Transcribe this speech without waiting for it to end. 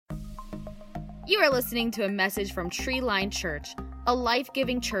You are listening to a message from Tree Line Church, a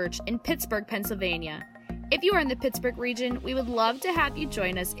life-giving church in Pittsburgh, Pennsylvania. If you are in the Pittsburgh region, we would love to have you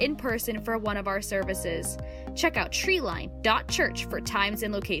join us in person for one of our services. Check out treeline.church for times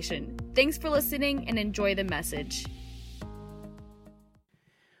and location. Thanks for listening and enjoy the message.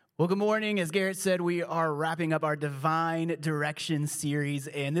 Well, good morning. As Garrett said, we are wrapping up our Divine Direction series,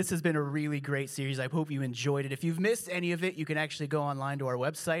 and this has been a really great series. I hope you enjoyed it. If you've missed any of it, you can actually go online to our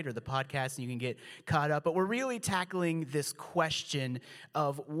website or the podcast, and you can get caught up. But we're really tackling this question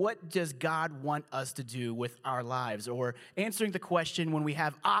of what does God want us to do with our lives, or answering the question, when we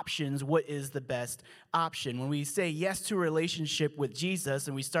have options, what is the best option? When we say yes to a relationship with Jesus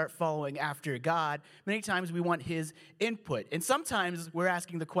and we start following after God, many times we want his input. And sometimes we're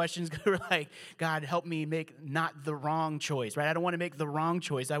asking the questions, we're like, God, help me make not the wrong choice, right? I don't want to make the wrong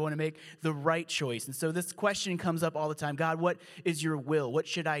choice. I want to make the right choice. And so this question comes up all the time. God, what is your will? What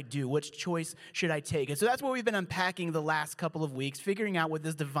should I do? Which choice should I take? And so that's what we've been unpacking the last couple of weeks, figuring out what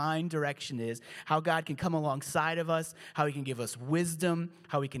this divine direction is, how God can come alongside of us, how he can give us wisdom,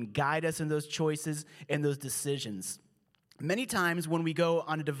 how he can guide us in those choices and those decisions. Many times when we go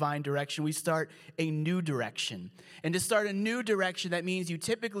on a divine direction, we start a new direction. And to start a new direction, that means you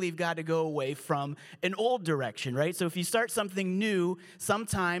typically have got to go away from an old direction, right? So if you start something new,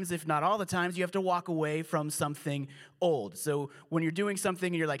 sometimes, if not all the times, you have to walk away from something old. So when you're doing something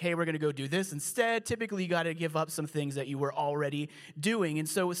and you're like, hey, we're going to go do this instead, typically you got to give up some things that you were already doing. And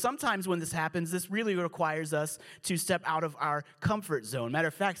so sometimes when this happens, this really requires us to step out of our comfort zone. Matter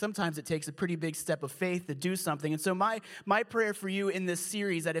of fact, sometimes it takes a pretty big step of faith to do something. And so my prayer for you in this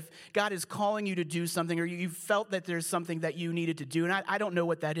series, that if God is calling you to do something, or you felt that there's something that you needed to do, and I don't know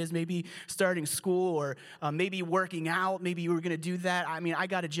what that is, maybe starting school, or maybe working out, maybe you were going to do that. I mean, I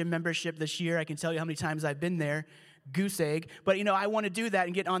got a gym membership this year. I can tell you how many times I've been there. Goose egg, but I want to do that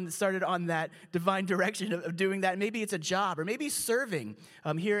and get started on that divine direction of doing that. Maybe it's a job, or maybe serving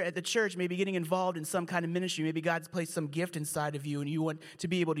here at the church, maybe getting involved in some kind of ministry. Maybe God's placed some gift inside of you and you want to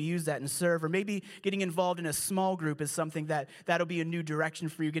be able to use that and serve, or maybe getting involved in a small group is something that'll be a new direction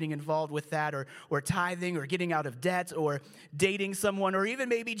for you, getting involved with that, or tithing, or getting out of debt, or dating someone, or even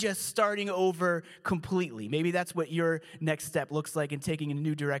maybe just starting over completely. Maybe that's what your next step looks like, and taking a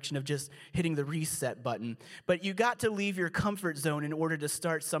new direction of just hitting the reset button. But you got to leave your comfort zone in order to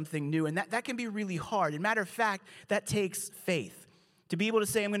start something new. And that can be really hard. And matter of fact, that takes faith. To be able to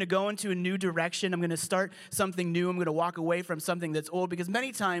say, I'm going to go into a new direction, I'm going to start something new, I'm going to walk away from something that's old, because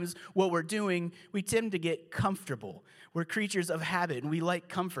many times what we're doing, we tend to get comfortable. We're creatures of habit, and we like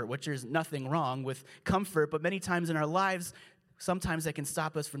comfort, which there's nothing wrong with comfort, but many times in our lives, sometimes that can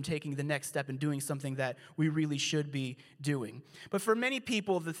stop us from taking the next step and doing something that we really should be doing. But for many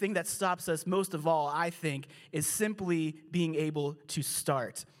people, the thing that stops us most of all, I think, is simply being able to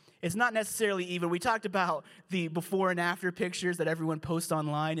start. It's not necessarily even, we talked about the before and after pictures that everyone posts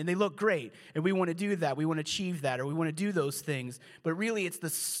online, and they look great, and we want to do that, we want to achieve that, or we want to do those things, but really it's the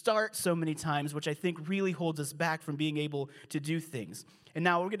start so many times, which I think really holds us back from being able to do things. And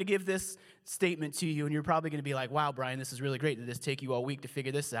now we're going to give this statement to you, and you're probably going to be like, wow, Brian, this is really great. Did this take you all week to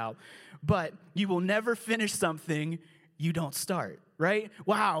figure this out? But you will never finish something you don't start, right?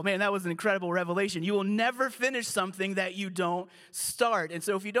 Wow, man, that was an incredible revelation. You will never finish something that you don't start. And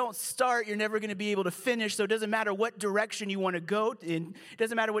so if you don't start, you're never going to be able to finish. So it doesn't matter what direction you want to go in. It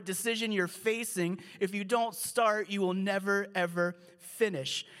doesn't matter what decision you're facing. If you don't start, you will never, ever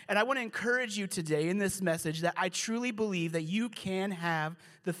finish. And I want to encourage you today in this message that I truly believe that you can have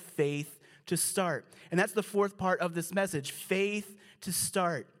the faith to start. And that's the fourth part of this message, faith to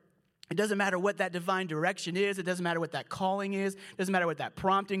start. It doesn't matter what that divine direction is. It doesn't matter what that calling is. It doesn't matter what that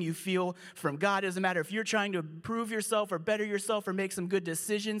prompting you feel from God. It doesn't matter if you're trying to improve yourself or better yourself or make some good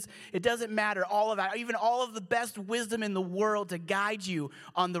decisions. It doesn't matter all of that, even all of the best wisdom in the world to guide you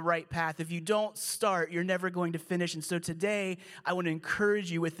on the right path. If you don't start, you're never going to finish. And so today, I want to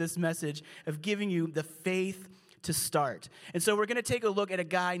encourage you with this message of giving you the faith to start. And so we're going to take a look at a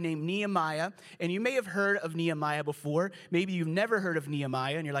guy named Nehemiah, and you may have heard of Nehemiah before. Maybe you've never heard of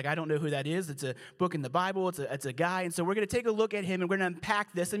Nehemiah, and you're like, I don't know who that is. It's a book in the Bible. It's a guy, and so we're going to take a look at him, and we're going to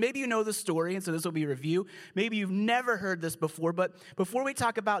unpack this, and maybe you know the story, and so this will be a review. Maybe you've never heard this before, but before we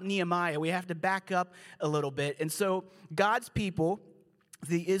talk about Nehemiah, we have to back up a little bit. And so God's people,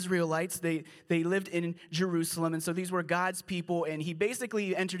 the Israelites, they lived in Jerusalem, and so these were God's people, and he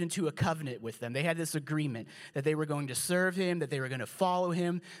basically entered into a covenant with them. They had this agreement that they were going to serve him, that they were going to follow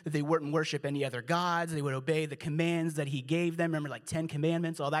him, that they wouldn't worship any other gods, they would obey the commands that he gave them. Remember, like 10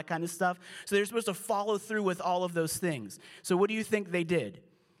 commandments, all that kind of stuff. So they're supposed to follow through with all of those things. So what do you think they did?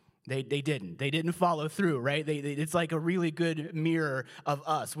 They didn't. They didn't follow through, right? It's like a really good mirror of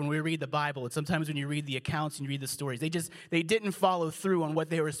us when we read the Bible. And sometimes when you read the accounts and you read the stories, they didn't follow through on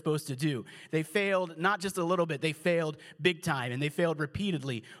what they were supposed to do. They failed not just a little bit, they failed big time, and they failed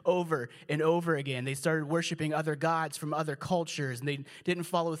repeatedly over and over again. They started worshiping other gods from other cultures, and they didn't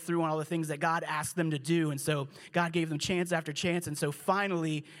follow through on all the things that God asked them to do. And so God gave them chance after chance. And so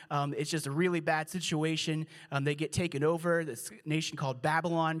finally, it's just a really bad situation. They get taken over. This nation called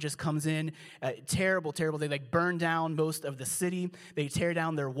Babylon just comes in. Terrible. They burn down most of the city. They tear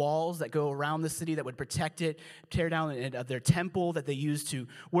down their walls that go around the city that would protect it, tear down their temple that they used to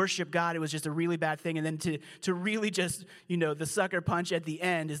worship God. It was just a really bad thing. And then to really just, the sucker punch at the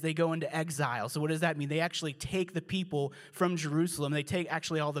end is they go into exile. So what does that mean? They actually take the people from Jerusalem. They take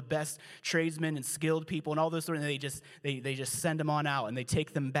actually all the best tradesmen and skilled people and all those sort of things. They just send them on out, and they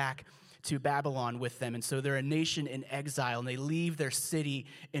take them back to Babylon with them. And so they're a nation in exile, and they leave their city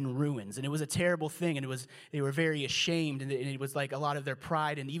in ruins. And it was a terrible thing, and they were very ashamed, and it was like a lot of their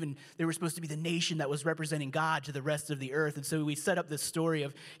pride, and even they were supposed to be the nation that was representing God to the rest of the earth. And so we set up this story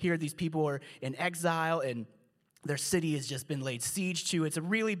of here these people are in exile, and their city has just been laid siege to. It's a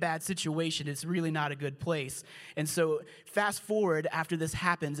really bad situation. It's really not a good place. And so fast forward after this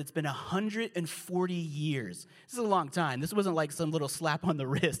happens, it's been 140 years. This is a long time. This wasn't like some little slap on the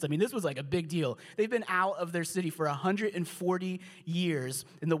wrist. I mean, this was like a big deal. They've been out of their city for 140 years,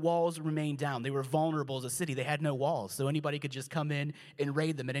 and the walls remained down. They were vulnerable as a city. They had no walls, so anybody could just come in and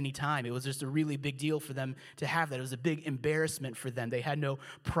raid them at any time. It was just a really big deal for them to have that. It was a big embarrassment for them. They had no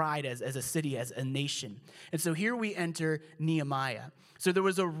pride as a city, as a nation. And so here we enter Nehemiah. So there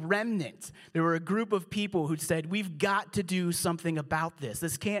was a remnant. There were a group of people who said, we've got to do something about this.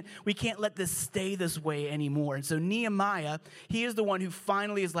 We can't let this stay this way anymore. And so Nehemiah, he is the one who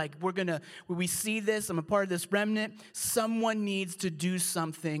finally is like, when we see this, I'm a part of this remnant, someone needs to do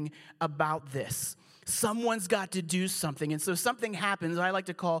something about this. Someone's got to do something. And so something happens I like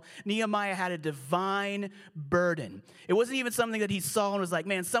to call Nehemiah had a divine burden. It wasn't even something that he saw and was like,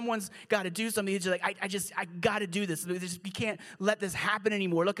 man, someone's got to do something. He's just like, I got to do this. We can't let this happen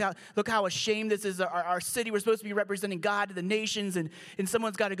anymore. Look how ashamed this is. Our city, we're supposed to be representing God to the nations, and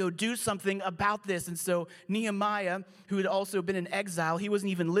someone's got to go do something about this. And so Nehemiah, who had also been in exile, he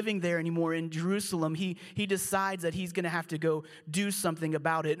wasn't even living there anymore in Jerusalem. He decides that he's going to have to go do something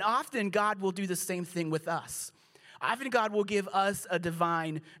about it. And often God will do the same thing with us. Often God will give us a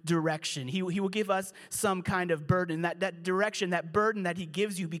divine direction. He will give us some kind of burden. That direction, that burden that he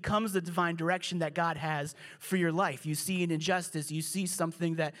gives you becomes the divine direction that God has for your life. You see an injustice, you see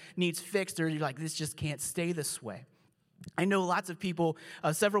something that needs fixed, or you're like, this just can't stay this way. I know lots of people,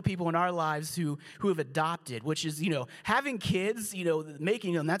 several people in our lives who have adopted, which is, having kids,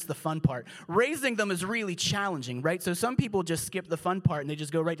 making them, that's the fun part. Raising them is really challenging, right? So some people just skip the fun part and they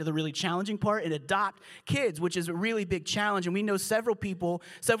just go right to the really challenging part and adopt kids, which is a really big challenge. And we know several people,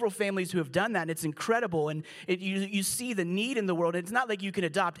 several families who have done that, and it's incredible. And you see the need in the world. It's not like you can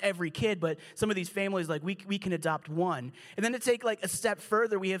adopt every kid, but some of these families, like we can adopt one. And then to take like a step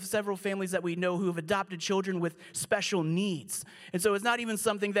further, we have several families that we know who have adopted children with special needs. And so it's not even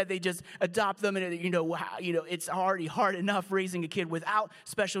something that they just adopt them and, it's already hard enough raising a kid without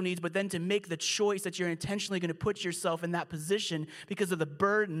special needs, but then to make the choice that you're intentionally going to put yourself in that position because of the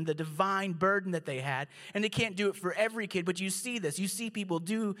burden, the divine burden that they had. And they can't do it for every kid, but you see this. You see people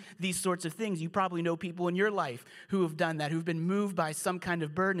do these sorts of things. You probably know people in your life who have done that, who've been moved by some kind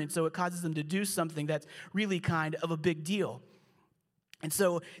of burden, and so it causes them to do something that's really kind of a big deal. And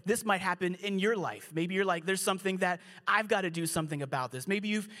so this might happen in your life. Maybe you're like, there's something that I've got to do something about this. Maybe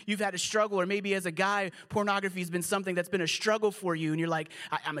you've had a struggle, or maybe as a guy, pornography has been something that's been a struggle for you, and you're like,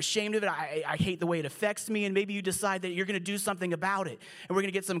 I'm ashamed of it. I hate the way it affects me, and maybe you decide that you're going to do something about it. And we're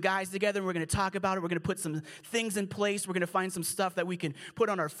going to get some guys together, and we're going to talk about it. We're going to put some things in place. We're going to find some stuff that we can put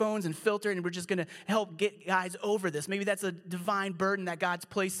on our phones and filter, and we're just going to help get guys over this. Maybe that's a divine burden that God's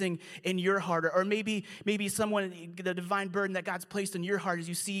placing in your heart, or maybe the divine burden that God's placed in your heart is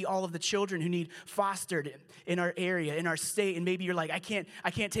you see all of the children who need fostered in our area, in our state, and maybe you're like, I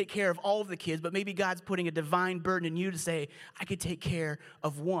can't take care of all of the kids, but maybe God's putting a divine burden in you to say, I could take care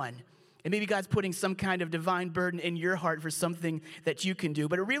of one. And maybe God's putting some kind of divine burden in your heart for something that you can do.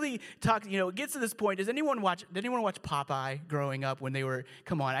 But it really it gets to this point. Did anyone watch Popeye growing up when they were,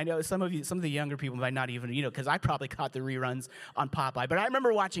 come on, I know some of the younger people might not even, because I probably caught the reruns on Popeye. But I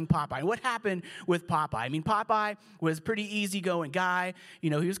remember watching Popeye. And what happened with Popeye? I mean, Popeye was a pretty easygoing guy.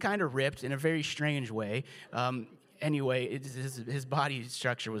 He was kind of ripped in a very strange way. anyway, his body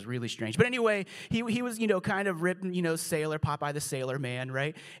structure was really strange. But anyway, he was, kind of ripped, sailor, Popeye the Sailor Man,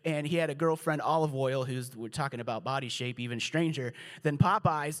 right? And he had a girlfriend, Olive Oyl, we're talking about body shape, even stranger than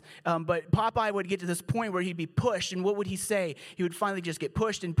Popeye's. But Popeye would get to this point where he'd be pushed, and what would he say? He would finally just get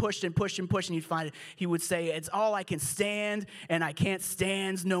pushed and pushed and pushed and pushed, and he would say, it's all I can stand, and I can't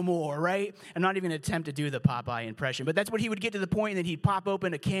stand no more, right? I'm not even going to attempt to do the Popeye impression, but that's what he would get to the point, and then he'd pop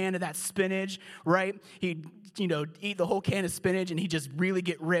open a can of that spinach, right? He'd, eat the whole can of spinach, and he'd just really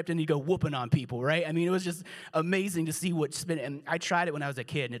get ripped, and he'd go whooping on people, right? I mean, it was just amazing to see what spinach, and I tried it when I was a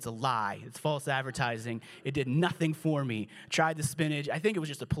kid, and it's a lie. It's false advertising. It did nothing for me. Tried the spinach. I think it was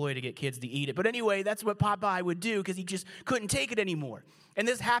just a ploy to get kids to eat it. But anyway, that's what Popeye would do because he just couldn't take it anymore. And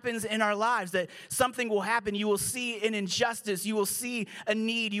this happens in our lives, that something will happen. You will see an injustice. You will see a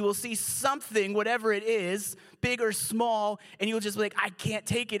need. You will see something, whatever it is, big or small, and you'll just be like, I can't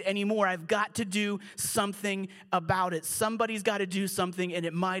take it anymore. I've got to do something about it. Somebody's got to do something, and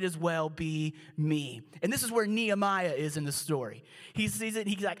it might as well be me. And this is where Nehemiah is in the story. He sees it, and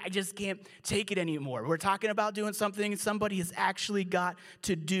he's like, I just can't take it anymore. We're talking about doing something, and somebody has actually got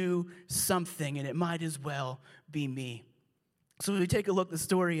to do something, and it might as well be me. So when we take a look at the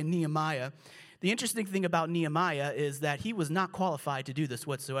story in Nehemiah, the interesting thing about Nehemiah is that he was not qualified to do this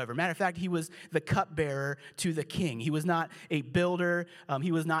whatsoever. Matter of fact, he was the cupbearer to the king. He was not a builder.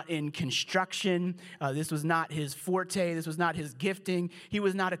 He was not in construction. This was not his forte. This was not his gifting. He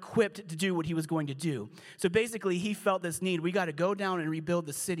was not equipped to do what he was going to do. So basically, he felt this need. We got to go down and rebuild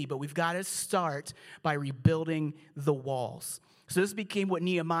the city, but we've got to start by rebuilding the walls. So this became what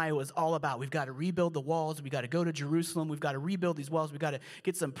Nehemiah was all about. We've got to rebuild the walls. We've got to go to Jerusalem. We've got to rebuild these walls. We've got to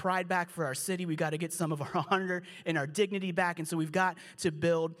get some pride back for our city. We've got to get some of our honor and our dignity back. And so we've got to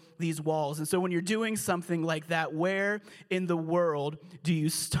build these walls. And so when you're doing something like that, where in the world do you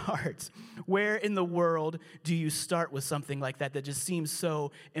start? Where in the world do you start with something like that just seems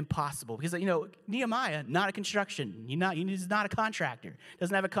so impossible? Because, Nehemiah, not a construction. He's not a contractor.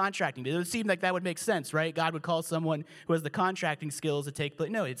 Doesn't have a contracting. It would seem like that would make sense, right? God would call someone who has the contracting skills to take place.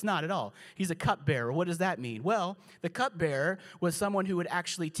 No, it's not at all. He's a cupbearer. What does that mean? Well, the cupbearer was someone who would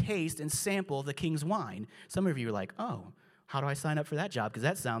actually taste and sample the king's wine. Some of you are like, oh, how do I sign up for that job? Because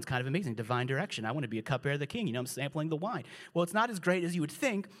that sounds kind of amazing. Divine direction. I want to be a cupbearer of the king. I'm sampling the wine. Well, it's not as great as you would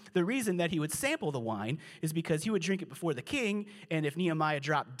think. The reason that he would sample the wine is because he would drink it before the king, and if Nehemiah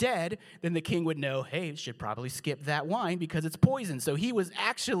dropped dead, then the king would know, hey, should probably skip that wine because it's poison. So he was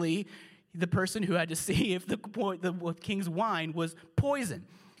actually the person who had to see if the king's wine was poison.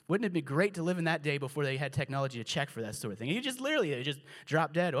 Wouldn't it be great to live in that day before they had technology to check for that sort of thing? You just literally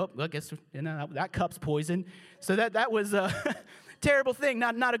drop dead. Oh, well, I guess that cup's poison. So that was a terrible thing,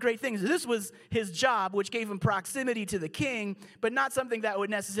 not a great thing. So this was his job, which gave him proximity to the king, but not something that would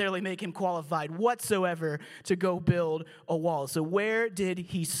necessarily make him qualified whatsoever to go build a wall. So where did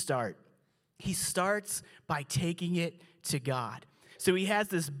he start? He starts by taking it to God. So he has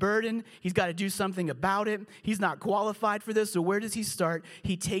this burden. He's got to do something about it. He's not qualified for this. So where does he start?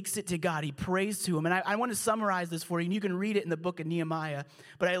 He takes it to God. He prays to him. And I want to summarize this for you, and you can read it in the book of Nehemiah.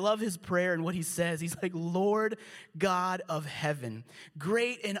 But I love his prayer and what he says. He's like, Lord God of heaven,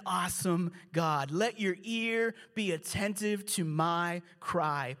 great and awesome God, let your ear be attentive to my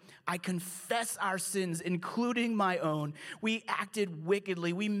cry. I confess our sins, including my own. We acted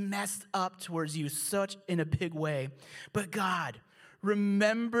wickedly. We messed up towards you such in a big way. But God,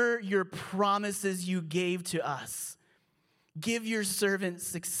 remember your promises you gave to us. Give your servant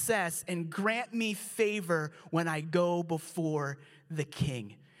success and grant me favor when I go before the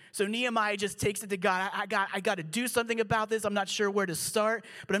king. So Nehemiah just takes it to God. I got to do something about this. I'm not sure where to start,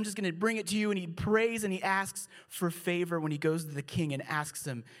 but I'm just going to bring it to you. And he prays and he asks for favor when he goes to the king and asks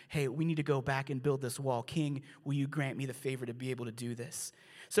him, hey, we need to go back and build this wall. King, will you grant me the favor to be able to do this?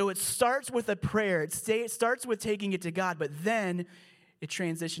 So it starts with a prayer. It starts with taking it to God, but then it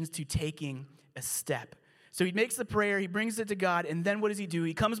transitions to taking a step. So he makes the prayer, he brings it to God, and then what does he do?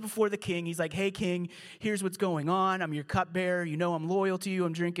 He comes before the king. He's like, hey, king, here's what's going on. I'm your cupbearer. You know I'm loyal to you.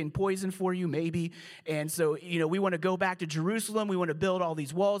 I'm drinking poison for you, maybe. And so, we want to go back to Jerusalem. We want to build all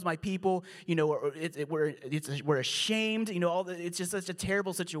these walls. My people, we're ashamed. It's just such a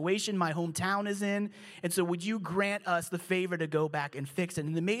terrible situation my hometown is in. And so would you grant us the favor to go back and fix it?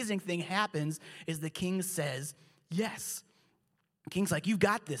 And the amazing thing happens is the king says, yes. King's like, you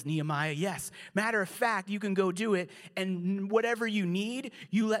got this, Nehemiah. Yes. Matter of fact, you can go do it. And whatever you need,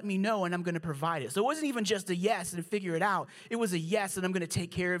 you let me know and I'm going to provide it. So it wasn't even just a yes and figure it out. It was a yes and I'm going to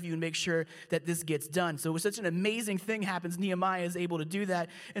take care of you and make sure that this gets done. So it was such an amazing thing happens. Nehemiah is able to do that.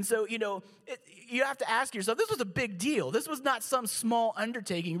 And so, you have to ask yourself, this was a big deal. This was not some small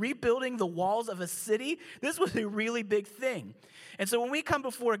undertaking. Rebuilding the walls of a city, this was a really big thing. And so when we come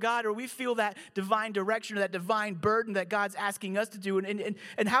before God or we feel that divine direction or that divine burden that God's asking us to do,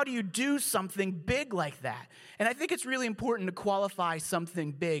 and how do you do something big like that? And I think it's really important to qualify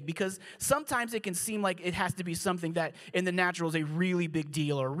something big because sometimes it can seem like it has to be something that in the natural is a really big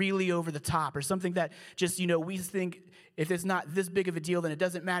deal or really over the top or something that just, we think if it's not this big of a deal, then it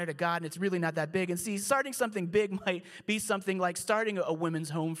doesn't matter to God and it's really not that big. And see, starting something big might be something like starting a women's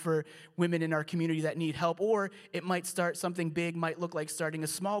home for women in our community that need help, or it might start something big, might look like starting a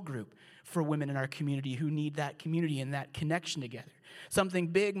small group for women in our community who need that community and that connection together. Something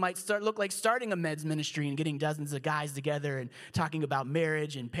big might look like starting a men's ministry and getting dozens of guys together and talking about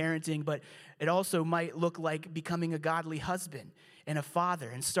marriage and parenting, but it also might look like becoming a godly husband and a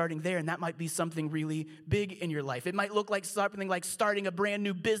father and starting there, and that might be something really big in your life. It might look like something like starting a brand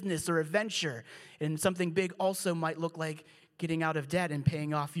new business or a venture, and something big also might look like getting out of debt and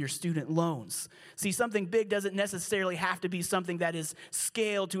paying off your student loans. See, something big doesn't necessarily have to be something that is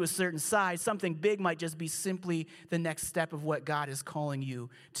scaled to a certain size. Something big might just be simply the next step of what God is calling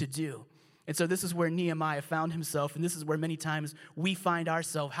you to do. And so this is where Nehemiah found himself, and this is where many times we find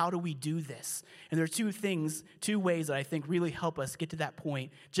ourselves. How do we do this? And there are two ways that I think really help us get to that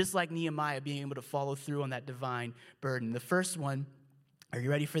point, just like Nehemiah being able to follow through on that divine burden. The first one, are you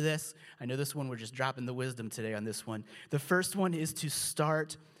ready for this? I know this one, we're just dropping the wisdom today on this one. The first one is to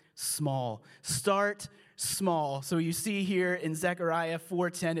start small. Start small. So you see here in Zechariah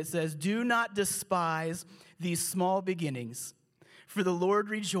 4:10, it says, "Do not despise these small beginnings, for the Lord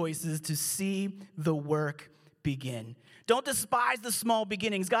rejoices to see the work begin." Don't despise the small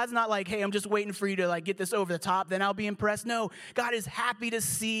beginnings. God's not like, hey, I'm just waiting for you to get this over the top, then I'll be impressed. No, God is happy to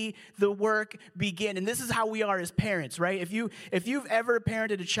see the work begin. And this is how we are as parents, right? If you've ever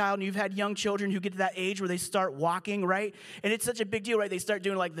parented a child and you've had young children who get to that age where they start walking, right? And it's such a big deal, right? They start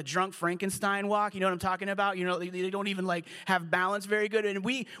doing the drunk Frankenstein walk. You know what I'm talking about? They don't even have balance very good. And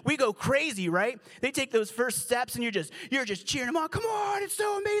we go crazy, right? They take those first steps and you're just cheering them on. Come on, it's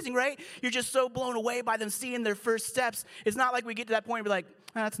so amazing, right? You're just so blown away by them seeing their first steps. It's not like we get to that point and we're like, oh,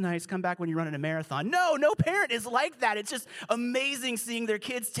 that's nice, come back when you're running a marathon. No parent is like that. It's just amazing seeing their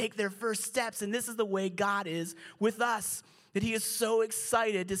kids take their first steps. And this is the way God is with us, that he is so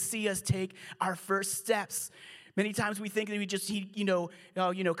excited to see us take our first steps. Many times we think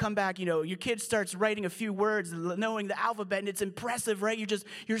that come back, your kid starts writing a few words, knowing the alphabet, and it's impressive, right?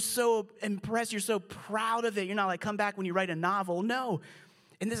 You're so impressed, you're so proud of it. You're not like, come back when you write a novel. No.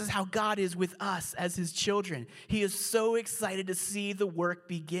 And this is how God is with us as his children. He is so excited to see the work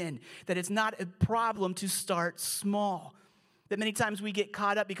begin, that it's not a problem to start small. That many times we get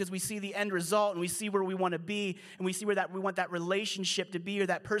caught up because we see the end result and we see where we want to be and we see where we want that relationship to be or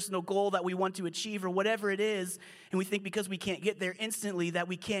that personal goal that we want to achieve or whatever it is. And we think because we can't get there instantly that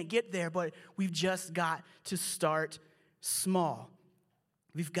we can't get there, but we've just got to start small.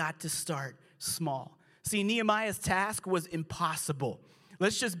 We've got to start small. See, Nehemiah's task was impossible.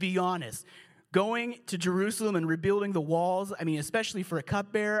 Let's just be honest. Going to Jerusalem and rebuilding the walls, especially for a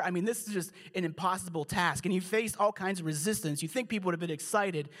cupbearer, this is just an impossible task. And he faced all kinds of resistance. You think people would have been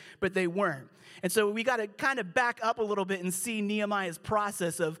excited, but they weren't. And so we got to kind of back up a little bit and see Nehemiah's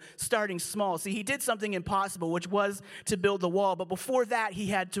process of starting small. See, he did something impossible, which was to build the wall. But before that, he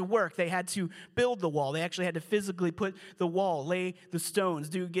had to work. They had to build the wall. They actually had to physically put the wall, lay the stones,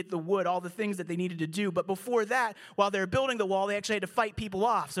 get the wood, all the things that they needed to do. But before that, while they're building the wall, they actually had to fight people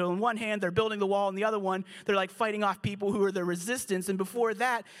off. So on one hand, they're building the wall, and the other one, they're fighting off people who are the resistance. And before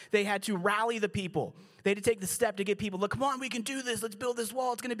that, they had to rally the people. They had to take the step to get people, look, come on, we can do this. Let's build this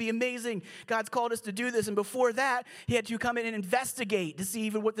wall. It's going to be amazing. God's called us to do this. And before that, he had to come in and investigate to see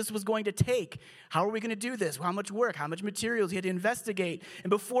even what this was going to take. How are we going to do this? How much work? How much materials? He had to investigate. And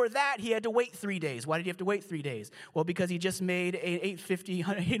before that, he had to wait 3 days. Why did he have to wait 3 days? Well, because he just made an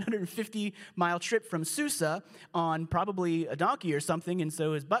 850-mile trip from Susa on probably a donkey or something, and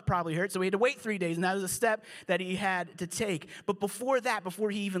so his butt probably hurt. So he had to wait 3 days, and that was a step that he had to take. But before that,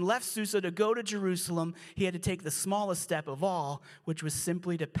 before he even left Susa to go to Jerusalem, he had to take the smallest step of all, which was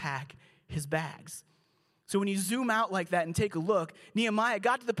simply to pack his bags. So when you zoom out like that and take a look, Nehemiah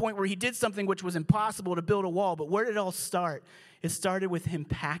got to the point where he did something which was impossible to build a wall. But where did it all start? It started with him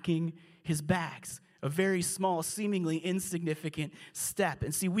packing his bags, a very small, seemingly insignificant step.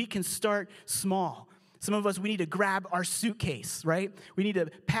 And see, we can start small. Some of us, we need to grab our suitcase, right? We need to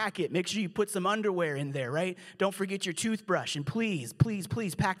pack it. Make sure you put some underwear in there, right? Don't forget your toothbrush. And please, please,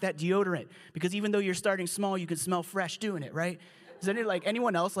 please pack that deodorant, because even though you're starting small, you can smell fresh doing it, right? Is there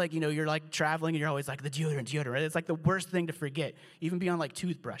anyone else, you're traveling and you're always like, the deodorant, right? It's like the worst thing to forget, even beyond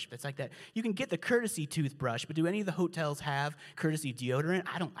toothbrush. But it's like that. You can get the courtesy toothbrush, but do any of the hotels have courtesy deodorant?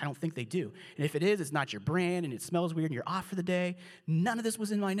 I don't think they do. And if it is, it's not your brand and it smells weird and you're off for the day. None of this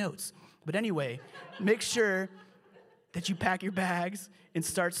was in my notes. But anyway, make sure that you pack your bags and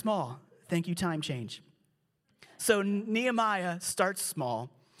start small. Thank you, time change. So Nehemiah starts small,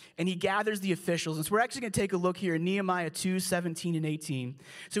 and he gathers the officials. And so we're actually going to take a look here in Nehemiah 2, 17 and 18.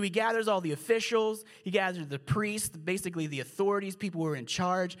 So he gathers all the officials. He gathers the priests, basically the authorities, people who are in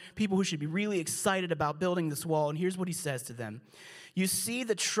charge, people who should be really excited about building this wall. And here's what he says to them. You see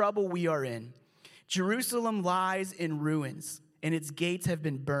the trouble we are in. Jerusalem lies in ruins, and its gates have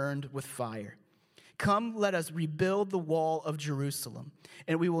been burned with fire. Come, let us rebuild the wall of Jerusalem,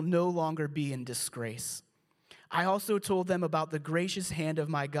 and we will no longer be in disgrace. I also told them about the gracious hand of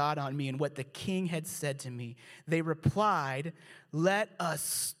my God on me and what the king had said to me. They replied, let us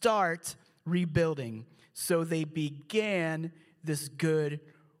start rebuilding. So they began this good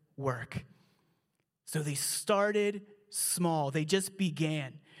work. So they started small. They just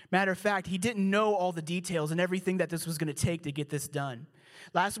began. Matter of fact, he didn't know all the details and everything that this was going to take to get this done.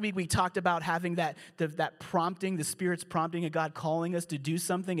 Last week, we talked about having that prompting, the Spirit's prompting of God calling us to do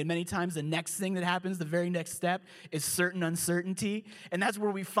something. And many times the next thing that happens, the very next step, is certain uncertainty. And that's where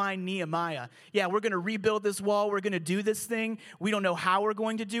we find Nehemiah. Yeah, we're going to rebuild this wall. We're going to do this thing. We don't know how we're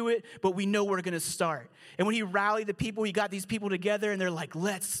going to do it, but we know we're going to start. And when he rallied the people, he got these people together, and they're like,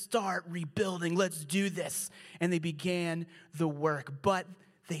 let's start rebuilding. Let's do this. And they began the work, but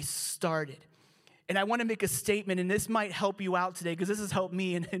they started. And I want to make a statement, and this might help you out today, because this has helped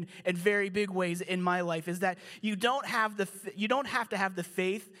me in very big ways in my life, is that you don't have to have the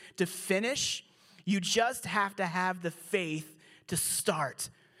faith to finish. You just have to have the faith to start.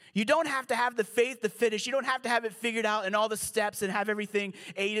 You don't have to have the faith to finish. You don't have to have it figured out and all the steps and have everything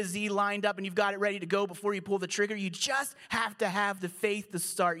A to Z lined up and you've got it ready to go before you pull the trigger. You just have to have the faith to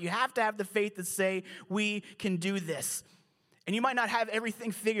start. You have to have the faith to say, we can do this. And you might not have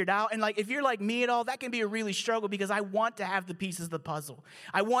everything figured out. And if you're like me at all, that can be a really struggle, because I want to have the pieces of the puzzle.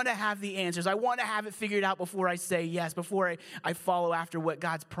 I want to have the answers. I want to have it figured out before I say yes, before I follow after what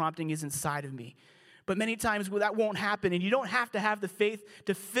God's prompting is inside of me. But many times that won't happen. And you don't have to have the faith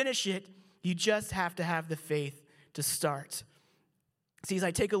to finish it. You just have to have the faith to start. See, as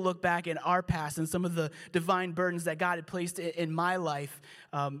I take a look back in our past and some of the divine burdens that God had placed in my life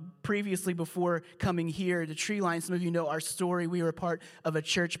previously before coming here to Tree Line, some of you know our story. We were a part of a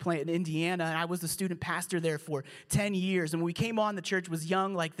church plant in Indiana, and I was the student pastor there for 10 years. And when we came on, the church was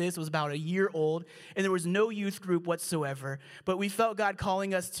young like this. It was about a year old, and there was no youth group whatsoever. But we felt God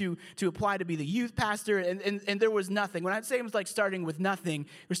calling us to apply to be the youth pastor, and there was nothing. When I'd say it was like starting with nothing,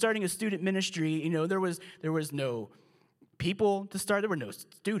 we're starting a student ministry. There was no people to start. There were no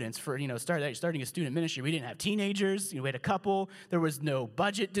students for, starting a student ministry. We didn't have teenagers. We had a couple. There was no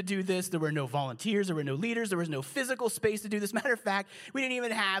budget to do this. There were no volunteers. There were no leaders. There was no physical space to do this. Matter of fact, we didn't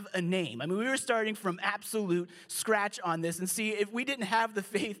even have a name. We were starting from absolute scratch on this. And see, if we didn't have the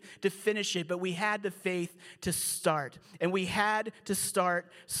faith to finish it, but we had the faith to start. And we had to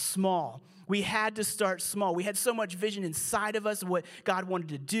start small. We had to start small. We had so much vision inside of us of what God wanted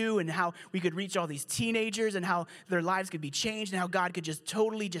to do and how we could reach all these teenagers and how their lives could be changed and how God could just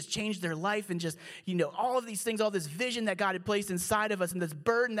totally just change their life and just, all of these things, all this vision that God had placed inside of us and this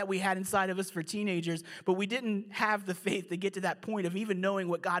burden that we had inside of us for teenagers. But we didn't have the faith to get to that point of even knowing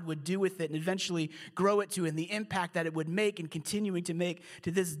what God would do with it and eventually grow it to and the impact that it would make and continuing to make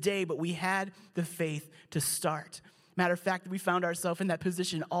to this day. But we had the faith to start. Matter of fact, we found ourselves in that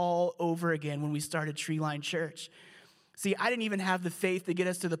position all over again when we started Tree Line Church. See, I didn't even have the faith to get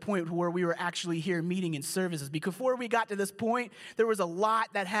us to the point where we were actually here meeting in services. Before we got to this point, there was a lot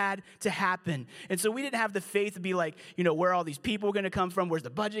that had to happen. And so we didn't have the faith to be like, where are all these people going to come from? Where's the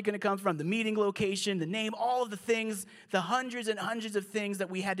budget going to come from? The meeting location, the name, all of the things, the hundreds and hundreds of things that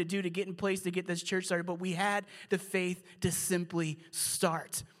we had to do to get in place to get this church started. But we had the faith to simply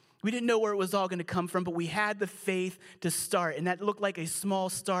start. We didn't know where it was all going to come from, but we had the faith to start. And that looked like a small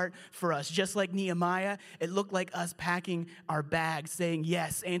start for us. Just like Nehemiah, it looked like us packing our bags, saying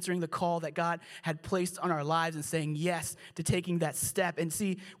yes, answering the call that God had placed on our lives and saying yes to taking that step. And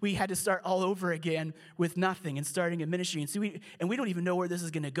see, we had to start all over again with nothing and starting a ministry. And see, we don't even know where this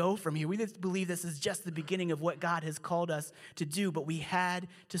is going to go from here. We just believe this is just the beginning of what God has called us to do, but we had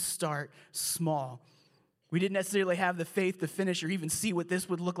to start small. We didn't necessarily have the faith to finish or even see what this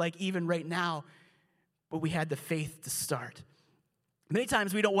would look like even right now. but we had the faith to start. Many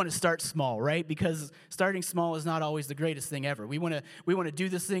times we don't want to start small, right? Because starting small is not always the greatest thing ever. We want to do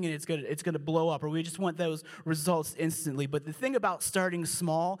this thing and it's going to blow up, or we just want those results instantly. But the thing about starting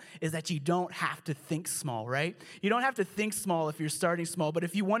small is that you don't have to think small, right? You don't have to think small if you're starting small, but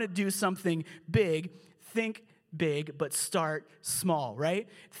if you want to do something big, think big, but start small, right?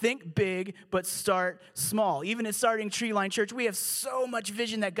 Think big, but start small. Even in starting Tree Line Church, we have so much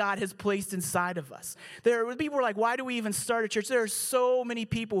vision that God has placed inside of us. There are people who are like, why do we even start a church? There are so many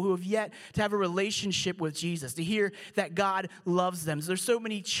people who have yet to have a relationship with Jesus, to hear that God loves them. There's so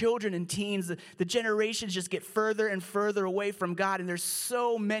many children and teens. The generations just get further and further away from God, and there's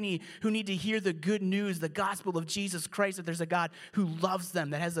so many who need to hear the good news, the gospel of Jesus Christ, that there's a God who loves them,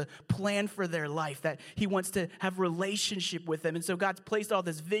 that has a plan for their life, that he wants to have relationship with them. And so God's placed all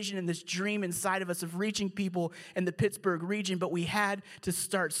this vision and this dream inside of us of reaching people in the Pittsburgh region, but we had to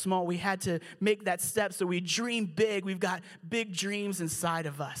start small. We had to make that step. So we dream big. We've got big dreams inside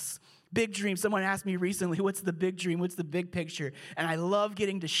of us. Big dream. Someone asked me recently, what's the big dream? What's the big picture? And I love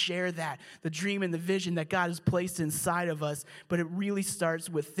getting to share that, the dream and the vision that God has placed inside of us, but it really starts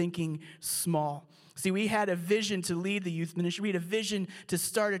with thinking small. See, we had a vision to lead the youth ministry. We had a vision to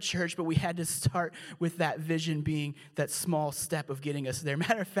start a church, but we had to start with that vision being that small step of getting us there.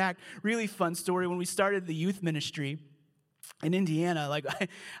 Matter of fact, really fun story. When we started the youth ministry in Indiana, like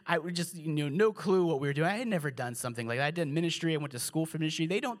I would just, no clue what we were doing. I had never done something like that. I did ministry. I went to school for ministry.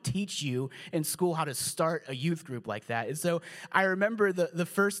 They don't teach you in school how to start a youth group like that. And so I remember the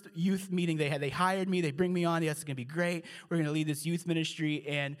first youth meeting they had. They hired me. They bring me on. Yes, it's going to be great. We're going to lead this youth ministry.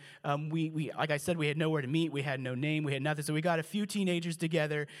 And we, like I said, we had nowhere to meet. We had no name. We had nothing. So we got a few teenagers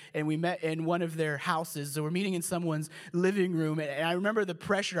together, and we met in one of their houses. So we're meeting in someone's living room. And I remember the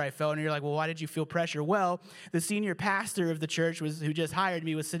pressure I felt. And you're like, well, why did you feel pressure? Well, the senior pastor of the church who just hired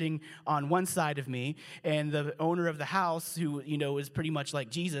me was sitting on one side of me, and the owner of the house, who was pretty much like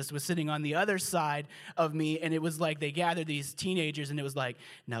Jesus, was sitting on the other side of me. And it was like they gathered these teenagers, and it was like,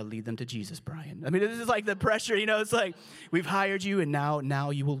 now lead them to Jesus, Brian. I mean, this is like the pressure, it's like, we've hired you, and now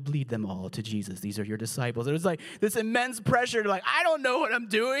you will lead them all to Jesus. These are your disciples. It was like this immense pressure to like, I don't know what I'm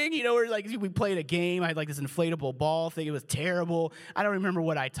doing. Or like we played a game. I had like this inflatable ball thing. It was terrible. I don't remember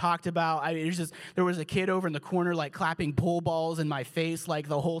what I talked about. There was a kid over in the corner like clapping pool balls in my face like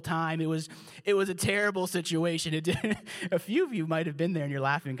the whole time. It was a terrible situation. A few of you might have been there and you're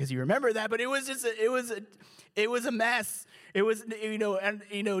laughing because you remember that, but it was a mess. It was,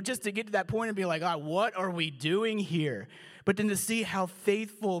 just to get to that point and be like, God, what are we doing here? But then to see how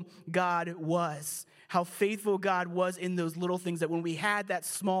faithful God was. How faithful God was in those little things, that when we had that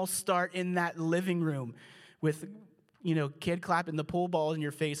small start in that living room with kid clapping the pool ball in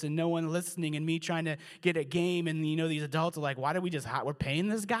your face and no one listening, and me trying to get a game, and these adults are like, why did we're paying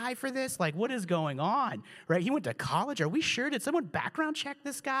this guy for this? Like, what is going on, right? He went to college. Are we sure? Did someone background check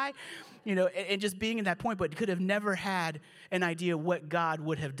this guy? And just being in that point, but could have never had an idea what God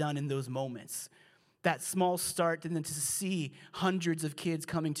would have done in those moments. That small start, and then to see hundreds of kids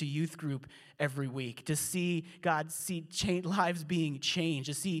coming to youth group every week, to see lives being changed,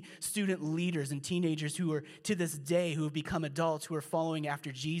 to see student leaders and teenagers who are to this day who have become adults who are following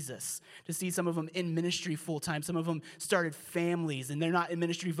after Jesus, to see some of them in ministry full time, some of them started families, and they're not in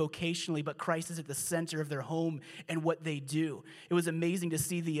ministry vocationally, but Christ is at the center of their home and what they do. It was amazing to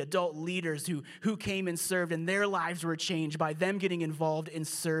see the adult leaders who came and served, and their lives were changed by them getting involved in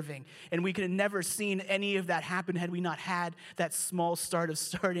serving. And we could have never seen any of that happen had we not had that small start of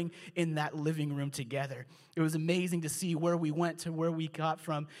starting in that living room together. It was amazing to see where we went to where we got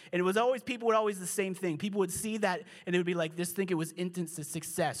from. And it was always, people would always the same thing. People would see that and it would be like, just think it was instant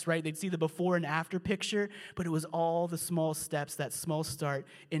success, right? They'd see the before and after picture, but it was all the small steps, that small start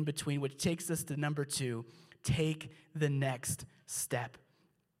in between, which takes us to number 2, take the next step.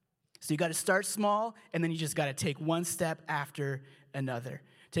 So you got to start small, and then you just got to take one step after another.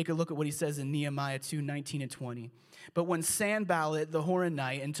 Take a look at what he says in Nehemiah 2:19 and 20. But when Sanballat the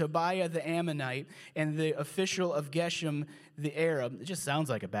Horonite and Tobiah the Ammonite and the official of Geshem the Arab, it just sounds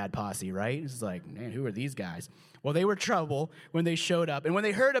like a bad posse, right? It's like, man, who are these guys? Well, they were trouble when they showed up. And when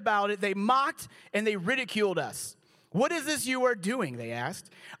they heard about it, they mocked and they ridiculed us. What is this you are doing, they asked.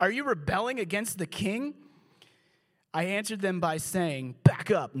 Are you rebelling against the king? I answered them by saying, back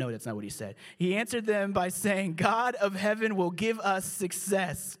up. No, that's not what he said. He answered them by saying, God of heaven will give us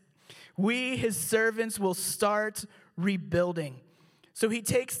success. We, his servants, will start rebuilding. So he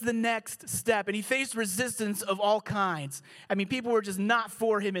takes the next step, and he faced resistance of all kinds. I mean, people were just not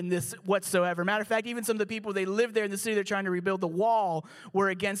for him in this whatsoever. Matter of fact, even some of the people, they lived there in the city, they're trying to rebuild the wall, were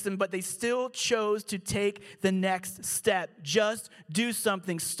against him, but they still chose to take the next step. Just do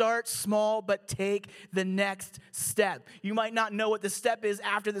something. Start small, but take the next step. You might not know what the step is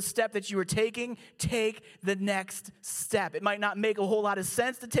after the step that you were taking. Take the next step. It might not make a whole lot of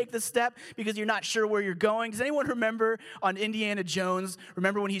sense to take the step because you're not sure where you're going. Does anyone remember on Indiana Jones?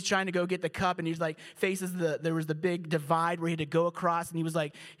 Remember when he's trying to go get the cup and he's like there was the big divide where he had to go across, and he was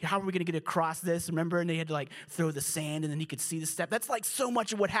like, how are we going to get across this? Remember? And they had to like throw the sand and then he could see the step. That's like so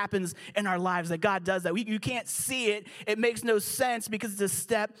much of what happens in our lives that God does that. You can't see it. It makes no sense because it's a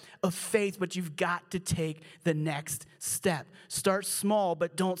step of faith, but you've got to take the next step. Start small,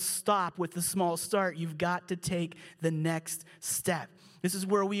 but don't stop with the small start. You've got to take the next step. This is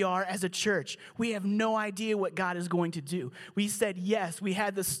where we are as a church. We have no idea what God is going to do. We said yes, we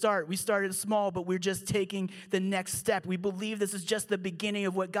had the start. We started small, but we're just taking the next step. We believe this is just the beginning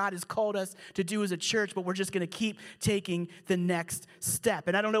of what God has called us to do as a church, but we're just going to keep taking the next step.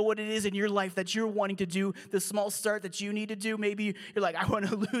 And I don't know what it is in your life that you're wanting to do, the small start that you need to do. Maybe you're like, I want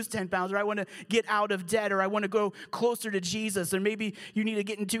to lose 10 pounds, or I want to get out of debt, or I want to go closer to Jesus, or maybe you need to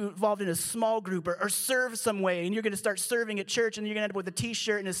get involved in a small group or serve some way, and you're going to start serving at church, and you're going to end up with a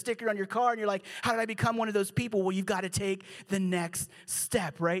t-shirt and a sticker on your car, and you're like, how did I become one of those people? Well, you've got to take the next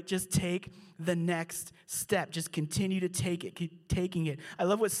step, right? Just take the next step. Just continue to take it, keep taking it. I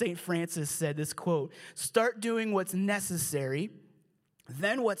love what St. Francis said, this quote: start doing what's necessary,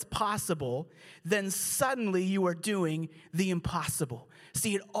 then what's possible, then suddenly you are doing the impossible.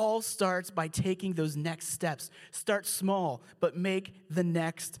 See, it all starts by taking those next steps. Start small, but make the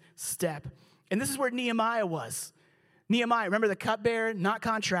next step. And this is where Nehemiah was. Nehemiah, remember the cupbearer, not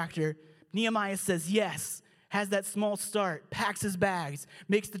contractor. Nehemiah says yes, has that small start, packs his bags,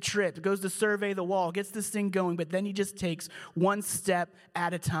 makes the trip, goes to survey the wall, gets this thing going, but then he just takes one step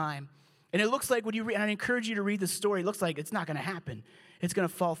at a time. And it looks like when you read, and I encourage you to read the story, it looks like it's not going to happen. It's going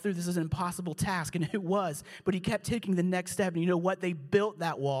to fall through. This is an impossible task, and it was. But he kept taking the next step, and you know what? They built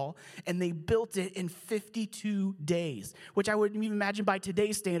that wall, and they built it in 52 days, which I wouldn't even imagine by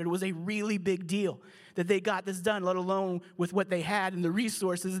today's standard was a really big deal that they got this done, let alone with what they had and the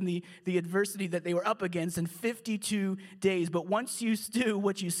resources and the adversity that they were up against in 52 days. But once you do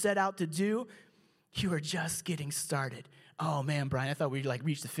what you set out to do, you are just getting started. Oh, man, Brian, I thought we'd like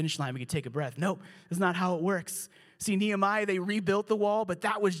reach the finish line. We could take a breath. Nope, that's not how it works. See, Nehemiah, they rebuilt the wall, but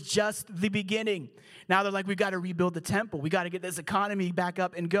that was just the beginning. Now they're like, we've got to rebuild the temple. We got to get this economy back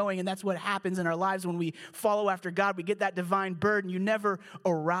up and going, and that's what happens in our lives when we follow after God. We get that divine burden. You never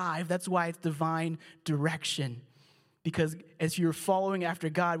arrive. That's why it's divine direction, because as you're following after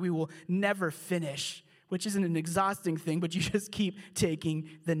God, we will never finish, which isn't an exhausting thing, but you just keep taking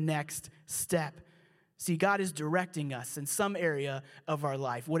the next step. See, God is directing us in some area of our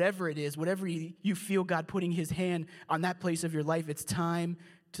life. Whatever it is, whatever you feel God putting his hand on that place of your life, it's time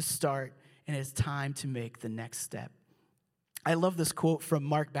to start, and it's time to make the next step. I love this quote from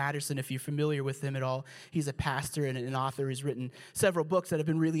Mark Batterson, if you're familiar with him at all. He's a pastor and an author. He's written several books that have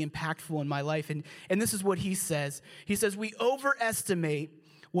been really impactful in my life. And this is what he says. He says, we overestimate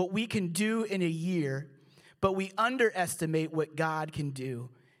what we can do in a year, but we underestimate what God can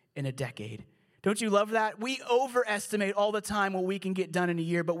do in a decade. Don't you love that? We overestimate all the time what we can get done in a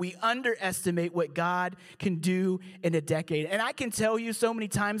year, but we underestimate what God can do in a decade. And I can tell you so many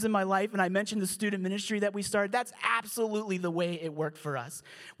times in my life, and I mentioned the student ministry that we started, that's absolutely the way it worked for us.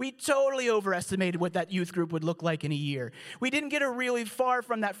 We totally overestimated what that youth group would look like in a year. We didn't get really far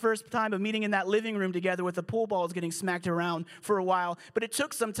from that first time of meeting in that living room together with the pool balls getting smacked around for a while, but it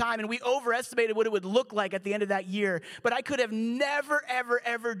took some time, and we overestimated what it would look like at the end of that year. But I could have never, ever,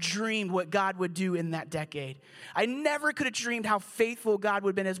 ever dreamed what God would do in that decade. I never could have dreamed how faithful God would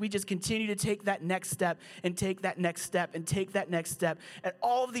have been as we just continue to take that next step and take that next step and take that next step, and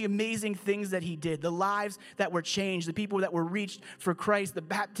all of the amazing things that he did, the lives that were changed, the people that were reached for Christ, the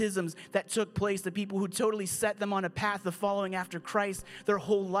baptisms that took place, the people who totally set them on a path of following after Christ their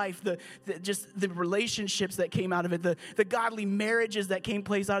whole life, the relationships that came out of it, the godly marriages that came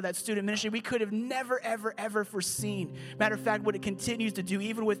place out of that student ministry. We could have never, ever, ever foreseen. Matter of fact, what it continues to do,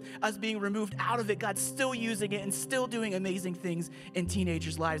 even with us being removed out of it, God's still using it and still doing amazing things in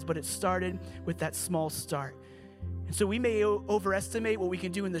teenagers' lives, but it started with that small start. And so we may overestimate what we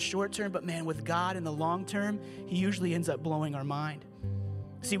can do in the short term, but man, with God in the long term, he usually ends up blowing our mind.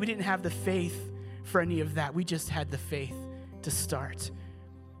 See, we didn't have the faith for any of that. We just had the faith to start.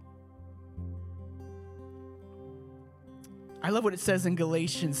 I love what it says in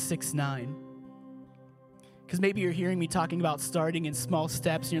Galatians 6:9. Because maybe you're hearing me talking about starting in small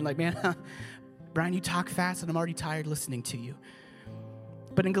steps, and you're like, man, Brian, you talk fast, and I'm already tired listening to you.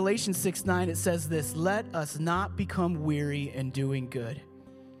 But in Galatians 6:9, it says this, let us not become weary in doing good.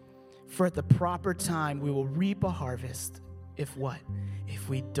 For at the proper time, we will reap a harvest if what? If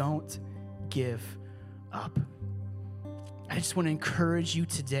we don't give up. I just want to encourage you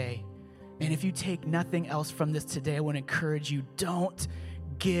today. And if you take nothing else from this today, I want to encourage you, don't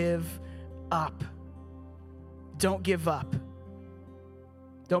give up. Don't give up.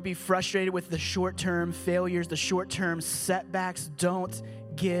 Don't be frustrated with the short-term failures, the short-term setbacks. Don't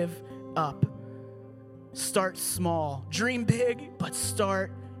give up. Start small. Dream big, but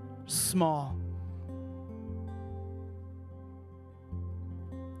start small.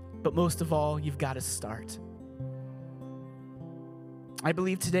 But most of all, you've got to start. I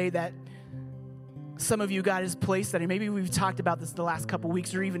believe today that some of you, God has placed that, and maybe we've talked about this the last couple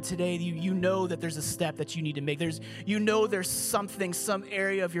weeks, or even today, you know that there's a step that you need to make. There's something, some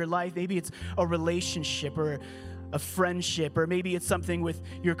area of your life, maybe it's a relationship or a friendship, or maybe it's something with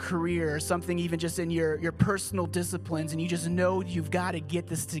your career, or something even just in your personal disciplines, and you just know you've got to get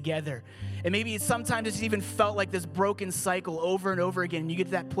this together. And maybe sometimes it's even felt like this broken cycle over and over again, and you get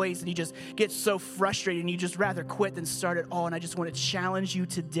to that place and you just get so frustrated and you just rather quit than start it all. And I just want to challenge you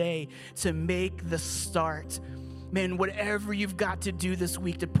today to make the start. Man, whatever you've got to do this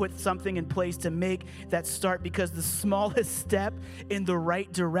week to put something in place to make that start, because the smallest step in the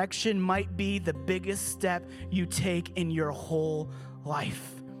right direction might be the biggest step you take in your whole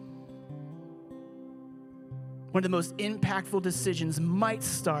life. One of the most impactful decisions might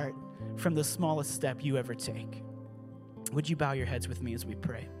start from the smallest step you ever take. Would you bow your heads with me as we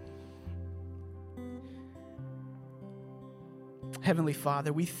pray? Heavenly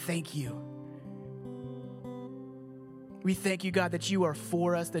Father, we thank you. We thank you, God, that you are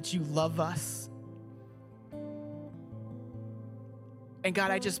for us, that you love us. And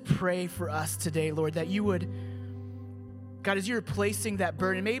God, I just pray for us today, Lord, that you would, God, as you're placing that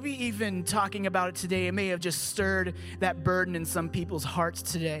burden, maybe even talking about it today, it may have just stirred that burden in some people's hearts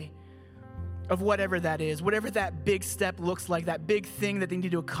today of whatever that is, whatever that big step looks like, that big thing that they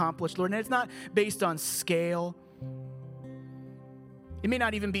need to accomplish, Lord. And it's not based on scale. It may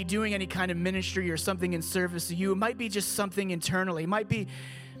not even be doing any kind of ministry or something in service to you. It might be just something internally. It might be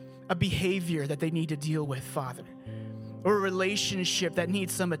a behavior that they need to deal with, Father, or a relationship that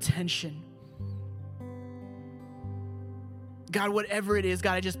needs some attention. God, whatever it is,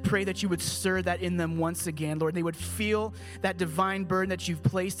 God, I just pray that you would stir that in them once again, Lord. They would feel that divine burden that you've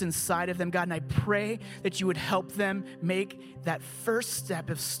placed inside of them, God, and I pray that you would help them make that first step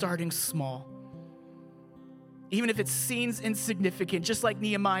of starting small. Even if it seems insignificant, just like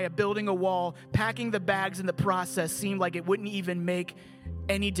Nehemiah building a wall, packing the bags in the process seemed like it wouldn't even make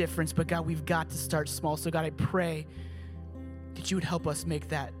any difference. But God, we've got to start small. So God, I pray that you would help us make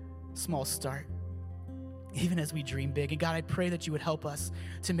that small start, even as we dream big. And God, I pray that you would help us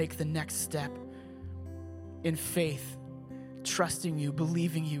to make the next step in faith, trusting you,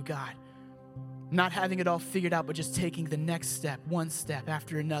 believing you, God, not having it all figured out, but just taking the next step, one step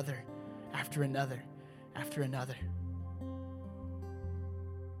after another, after another, after another.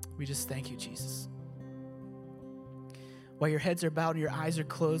 We just thank you, Jesus. While your heads are bowed and your eyes are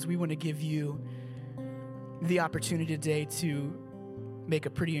closed, we want to give you the opportunity today to make a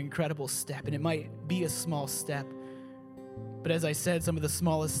pretty incredible step. And it might be a small step, but as I said, some of the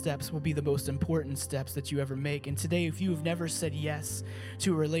smallest steps will be the most important steps that you ever make. And today, if you have never said yes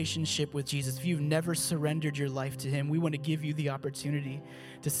to a relationship with Jesus, if you've never surrendered your life to him, we want to give you the opportunity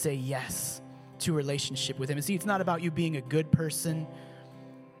to say yes to a relationship with him. And see, it's not about you being a good person.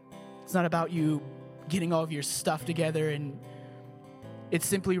 It's not about you getting all of your stuff together. And it's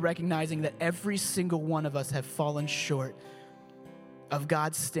simply recognizing that every single one of us have fallen short of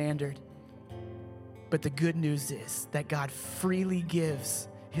God's standard. But the good news is that God freely gives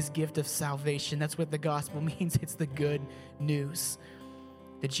his gift of salvation. That's what the gospel means. It's the good news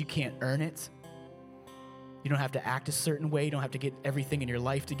that you can't earn it. You don't have to act a certain way. You don't have to get everything in your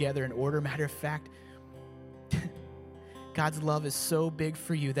life together in order. Matter of fact, God's love is so big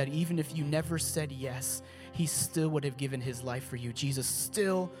for you that even if you never said yes, he still would have given his life for you. Jesus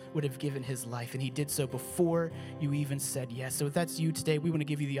still would have given his life, and he did so before you even said yes. So if that's you today, we want to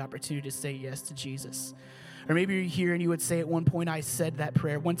give you the opportunity to say yes to Jesus. Or maybe you're here and you would say, at one point I said that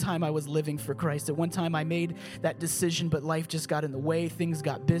prayer. One time I was living for Christ. At one time I made that decision, but life just got in the way. Things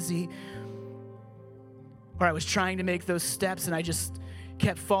got busy. Or I was trying to make those steps and I just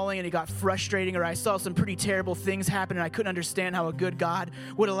kept falling and it got frustrating, or I saw some pretty terrible things happen and I couldn't understand how a good God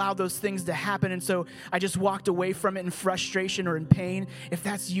would allow those things to happen. And so I just walked away from it in frustration or in pain. If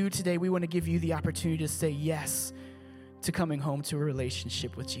that's you today, we want to give you the opportunity to say yes to coming home to a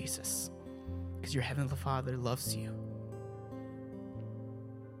relationship with Jesus, because your Heavenly Father loves you.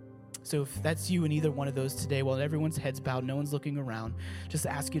 So if that's you in either one of those today, while everyone's head's bowed, no one's looking around, just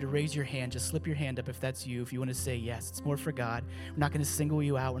ask you to raise your hand. Just slip your hand up if that's you, if you want to say yes. It's more for God. We're not going to single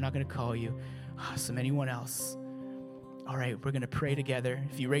you out. We're not going to call you. Awesome. Anyone else? All right, we're going to pray together.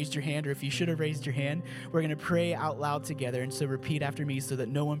 If you raised your hand, or if you should have raised your hand, we're going to pray out loud together. And so repeat after me so that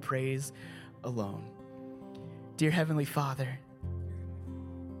no one prays alone. Dear Heavenly Father,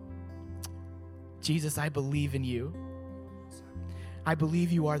 Jesus, I believe in you. I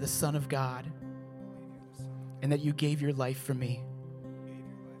believe you are the Son of God and that you gave your life for me.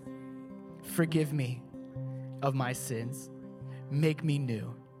 Forgive me of my sins. Make me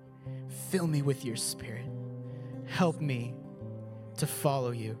new. Fill me with your Spirit. Help me to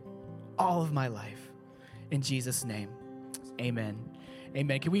follow you all of my life. In Jesus' name, amen.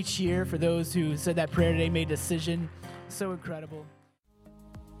 Amen. Can we cheer for those who said that prayer today, made a decision? So incredible.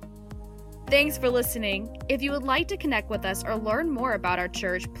 Thanks for listening. If you would like to connect with us or learn more about our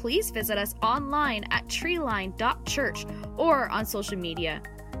church, please visit us online at treeline.church or on social media.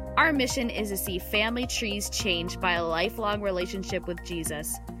 Our mission is to see family trees changed by a lifelong relationship with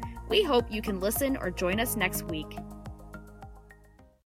Jesus. We hope you can listen or join us next week.